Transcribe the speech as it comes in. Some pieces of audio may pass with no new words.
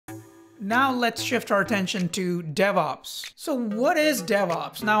Now let's shift our attention to DevOps. So what is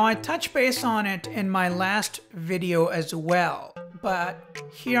DevOps? Now I touched base on it in my last video as well, but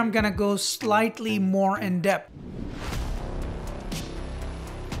here I'm gonna go slightly more in depth.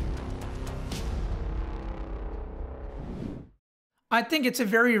 I think it's a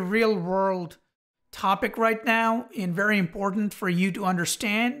very real world topic right now and very important for you to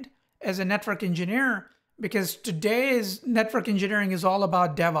understand as a network engineer, because today's network engineering is all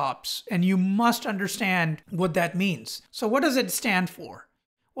about DevOps and you must understand what that means. So what does it stand for?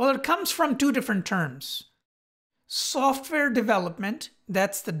 Well, it comes from two different terms. Software development,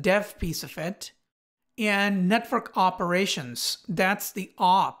 that's the dev piece of it, and network operations, that's the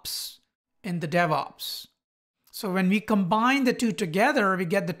ops in the DevOps. So when we combine the two together, we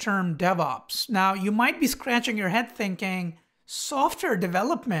get the term DevOps. Now, you might be scratching your head thinking, software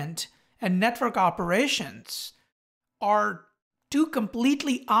development and network operations are two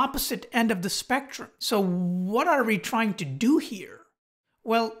completely opposite ends of the spectrum. So what are we trying to do here?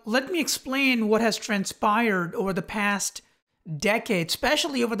 Well, let me explain what has transpired over the past decade,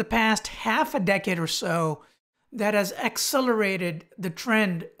 especially over the past half a decade or so, that has accelerated the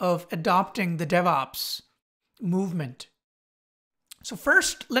trend of adopting the DevOps movement. So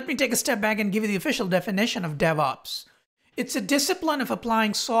first, let me take a step back and give you the official definition of DevOps. It's a discipline of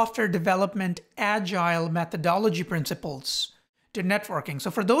applying software development agile methodology principles to networking.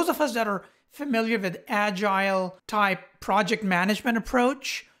 So for those of us that are familiar with agile type project management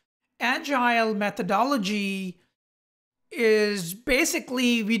approach, agile methodology is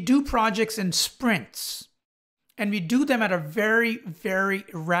basically we do projects in sprints and we do them at a very, very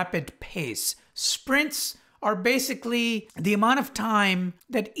rapid pace. Sprints are basically the amount of time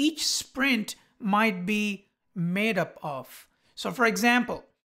that each sprint might be made up of. So for example,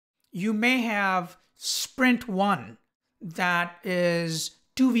 you may have sprint 1 that is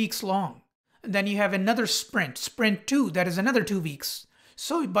 2 weeks long. And then you have another sprint 2, that is another 2 weeks.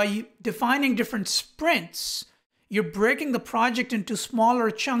 So by defining different sprints, you're breaking the project into smaller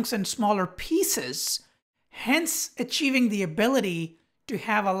chunks and smaller pieces, hence achieving the ability to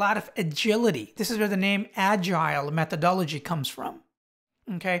have a lot of agility. This is where the name agile methodology comes from.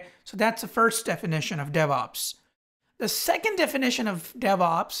 Okay, so that's the first definition of DevOps. The second definition of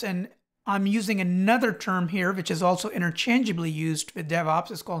DevOps, and I'm using another term here, which is also interchangeably used with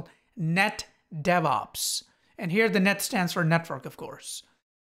DevOps, is called net DevOps. And here the net stands for network, of course.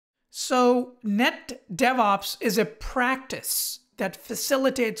 So net DevOps is a practice that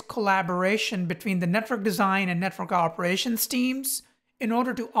facilitates collaboration between the network design and network operations teams in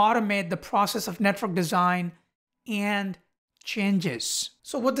order to automate the process of network design and changes.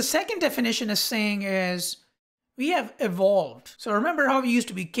 So what the second definition is saying is we have evolved. So remember how we used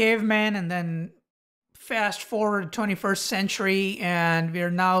to be cavemen and then fast forward 21st century and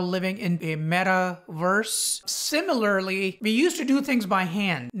we're now living in a metaverse. Similarly, we used to do things by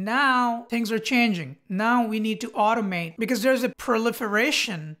hand. Now things are changing. Now we need to automate because there's a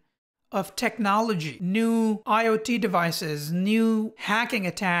proliferation of technology, new IoT devices, new hacking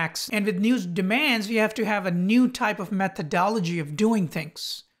attacks, and with new demands, we have to have a new type of methodology of doing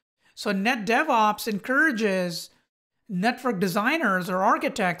things. So net DevOps encourages network designers or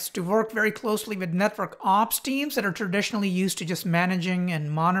architects to work very closely with network ops teams that are traditionally used to just managing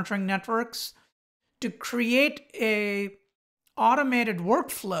and monitoring networks to create a automated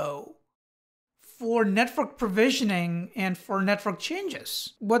workflow for network provisioning and for network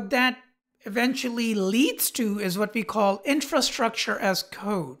changes. What that eventually leads to is what we call infrastructure as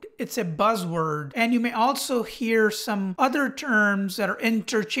code. It's a buzzword, and you may also hear some other terms that are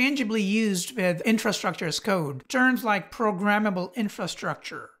interchangeably used with infrastructure as code. Terms like programmable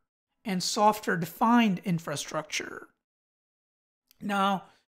infrastructure and software-defined infrastructure. Now,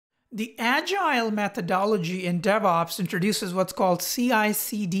 the agile methodology in DevOps introduces what's called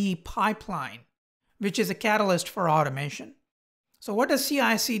CI/CD pipeline, which is a catalyst for automation. So what does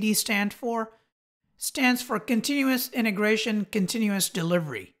CI/CD stand for? Stands for continuous integration, continuous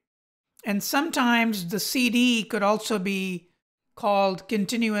delivery. And sometimes the CD could also be called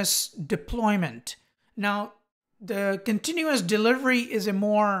continuous deployment. Now, the continuous delivery is a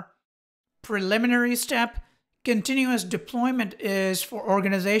more preliminary step. Continuous deployment is for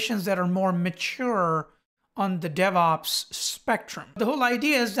organizations that are more mature on the DevOps spectrum. The whole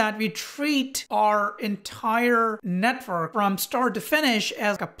idea is that we treat our entire network from start to finish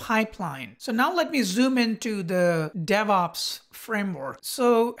as a pipeline. So now let me zoom into the DevOps framework.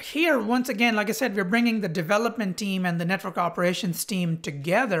 So here, once again, like I said, we're bringing the development team and the network operations team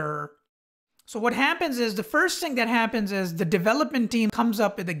together. So what happens is, the first thing that happens is the development team comes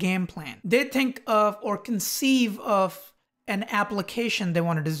up with a game plan. They think of or conceive of an application they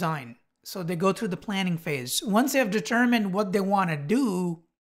want to design. So they go through the planning phase. Once they have determined what they want to do,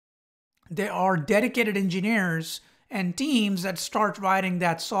 there are dedicated engineers and teams that start writing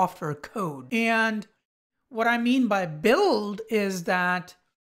that software code. And what I mean by build is that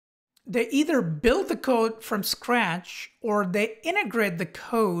they either build the code from scratch or they integrate the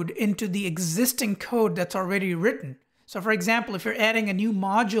code into the existing code that's already written. So for example, if you're adding a new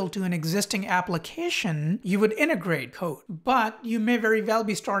module to an existing application, you would integrate code, but you may very well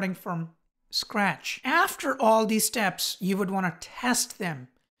be starting from scratch. After all these steps, you would want to test them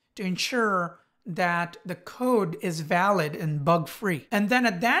to ensure that the code is valid and bug-free. And then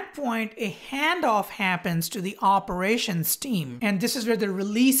at that point, a handoff happens to the operations team. And this is where the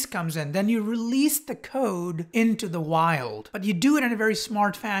release comes in. Then you release the code into the wild, but you do it in a very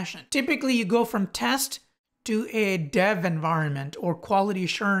smart fashion. Typically, you go from test to a dev environment or quality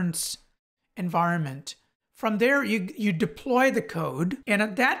assurance environment. From there, you deploy the code. And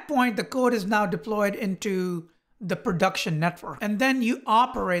at that point, the code is now deployed into the production network. And then you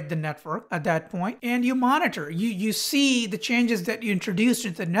operate the network at that point and you monitor. You see the changes that you introduced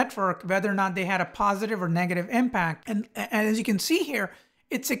into the network, whether or not they had a positive or negative impact. And as you can see here,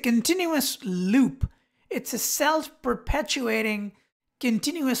 it's a continuous loop. It's a self-perpetuating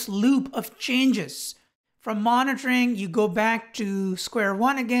continuous loop of changes. From monitoring, you go back to square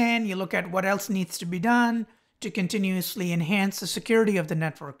one again. You look at what else needs to be done to continuously enhance the security of the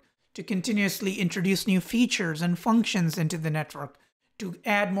network, to continuously introduce new features and functions into the network, to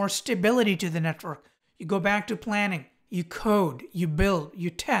add more stability to the network. You go back to planning, you code, you build, you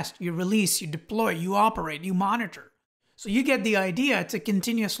test, you release, you deploy, you operate, you monitor. So you get the idea. It's a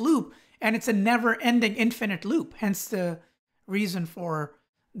continuous loop and it's a never-ending infinite loop. Hence the reason for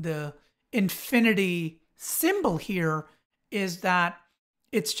the infinity symbol here is that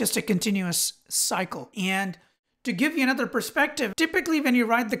it's just a continuous cycle. And to give you another perspective, typically when you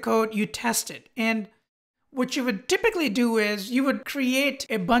write the code, you test it. And what you would typically do is you would create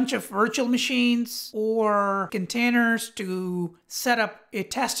a bunch of virtual machines or containers to set up a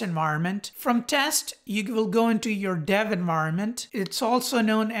test environment. From test, you will go into your dev environment. It's also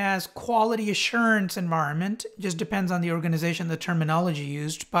known as quality assurance environment. It just depends on the organization, the terminology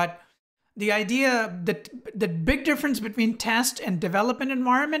used. But the idea that the big difference between test and development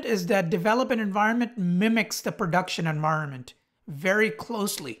environment is that development environment mimics the production environment very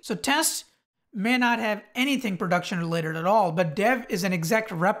closely. So test may not have anything production related at all, but dev is an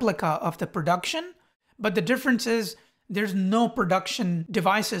exact replica of the production. But the difference is there's no production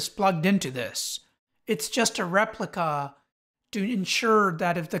devices plugged into this. It's just a replica to ensure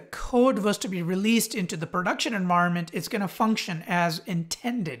that if the code was to be released into the production environment, it's going to function as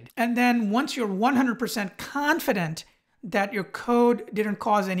intended. And then once you're 100% confident that your code didn't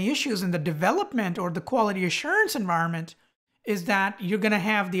cause any issues in the development or the quality assurance environment, is that you're going to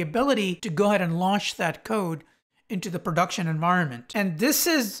have the ability to go ahead and launch that code into the production environment. And this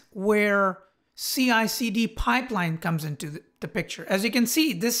is where CI/CD pipeline comes into the picture. As you can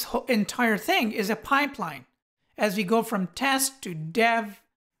see, this whole entire thing is a pipeline. As we go from test to dev,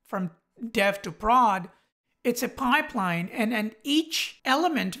 from dev to prod, it's a pipeline. And each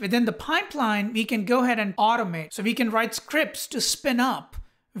element within the pipeline, we can go ahead and automate. So we can write scripts to spin up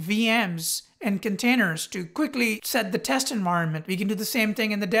VMs and containers to quickly set the test environment. We can do the same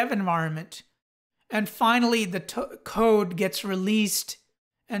thing in the dev environment. And finally, the code gets released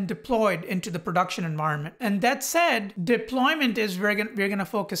and deployed into the production environment. And that said, deployment is where we're going to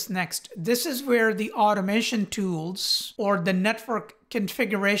focus next. This is where the automation tools or the network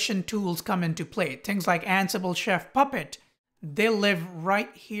configuration tools come into play. Things like Ansible, Chef, Puppet, they live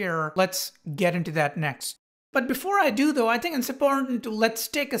right here. Let's get into that next. But before I do though, I think it's important to let's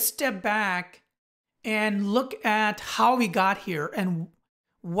take a step back and look at how we got here and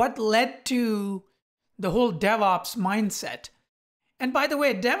what led to the whole DevOps mindset. And by the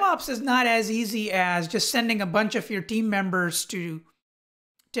way, DevOps is not as easy as just sending a bunch of your team members to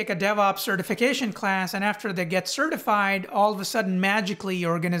take a DevOps certification class, and after they get certified, all of a sudden, magically,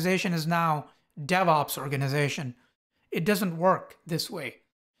 your organization is now DevOps organization. It doesn't work this way.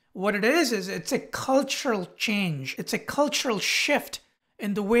 What it is it's a cultural change. It's a cultural shift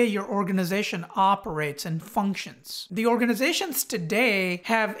in the way your organization operates and functions. The organizations today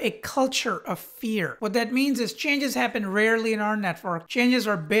have a culture of fear. What that means is changes happen rarely in our network. Changes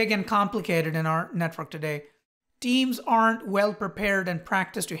are big and complicated in our network today. Teams aren't well prepared and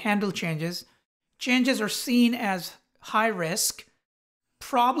practiced to handle changes. Changes are seen as high risk.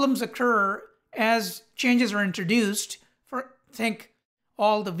 Problems occur as changes are introduced. Think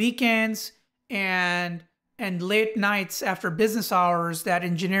all the weekends and late nights after business hours that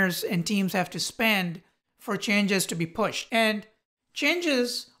engineers and teams have to spend for changes to be pushed. And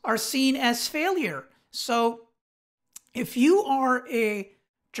changes are seen as failure. So if you are a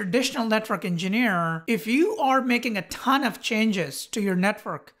traditional network engineer, if you are making a ton of changes to your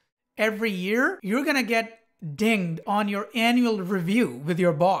network every year, you're going to get dinged on your annual review with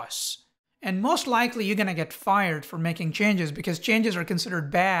your boss. And most likely you're going to get fired for making changes because changes are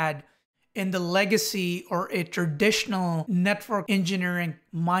considered bad in the legacy or a traditional network engineering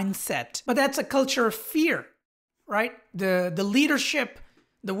mindset. But that's a culture of fear, right? The leadership,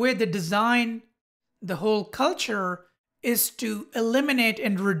 the way they design the whole culture is to eliminate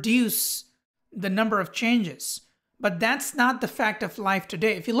and reduce the number of changes. But that's not the fact of life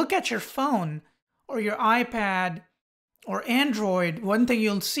today. If you look at your phone or your iPad or Android, one thing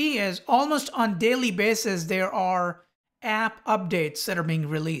you'll see is almost on daily basis, there are app updates that are being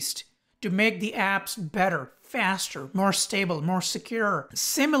released to make the apps better, faster, more stable, more secure.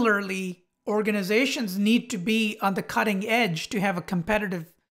 Similarly, organizations need to be on the cutting edge to have a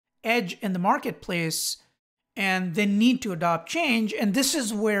competitive edge in the marketplace, and they need to adopt change. And this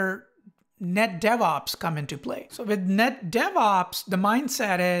is where net DevOps come into play. So with net DevOps, the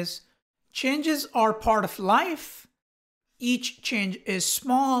mindset is changes are part of life. Each change is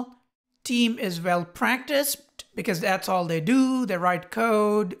small. Team is well practiced because that's all they do. They write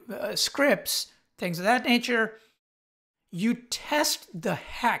code, scripts, things of that nature. You test the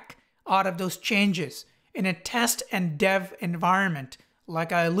heck out of those changes in a test and dev environment,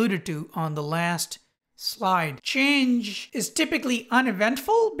 like I alluded to on the last slide. Change is typically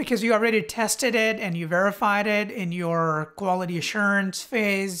uneventful because you already tested it and you verified it in your quality assurance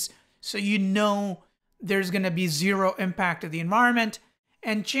phase. So you know there's going to be zero impact to the environment.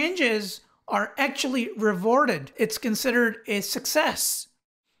 And changes are actually rewarded. It's considered a success.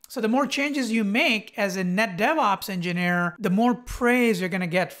 So the more changes you make as a net DevOps engineer, the more praise you're going to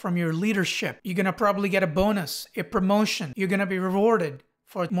get from your leadership. You're going to probably get a bonus, a promotion. You're going to be rewarded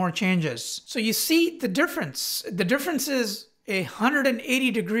for more changes. So you see the difference. The difference is a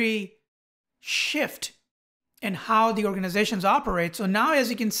 180-degree shift in how the organizations operate. So now,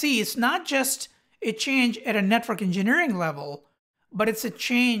 as you can see, it's not just a change at a network engineering level, but it's a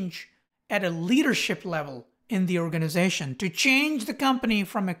change at a leadership level in the organization to change the company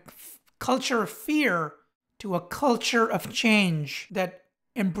from a culture of fear to a culture of change that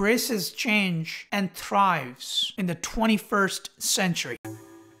embraces change and thrives in the 21st century.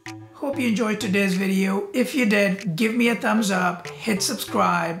 Hope you enjoyed today's video. If you did, give me a thumbs up, hit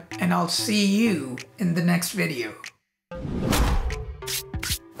subscribe, and I'll see you in the next video.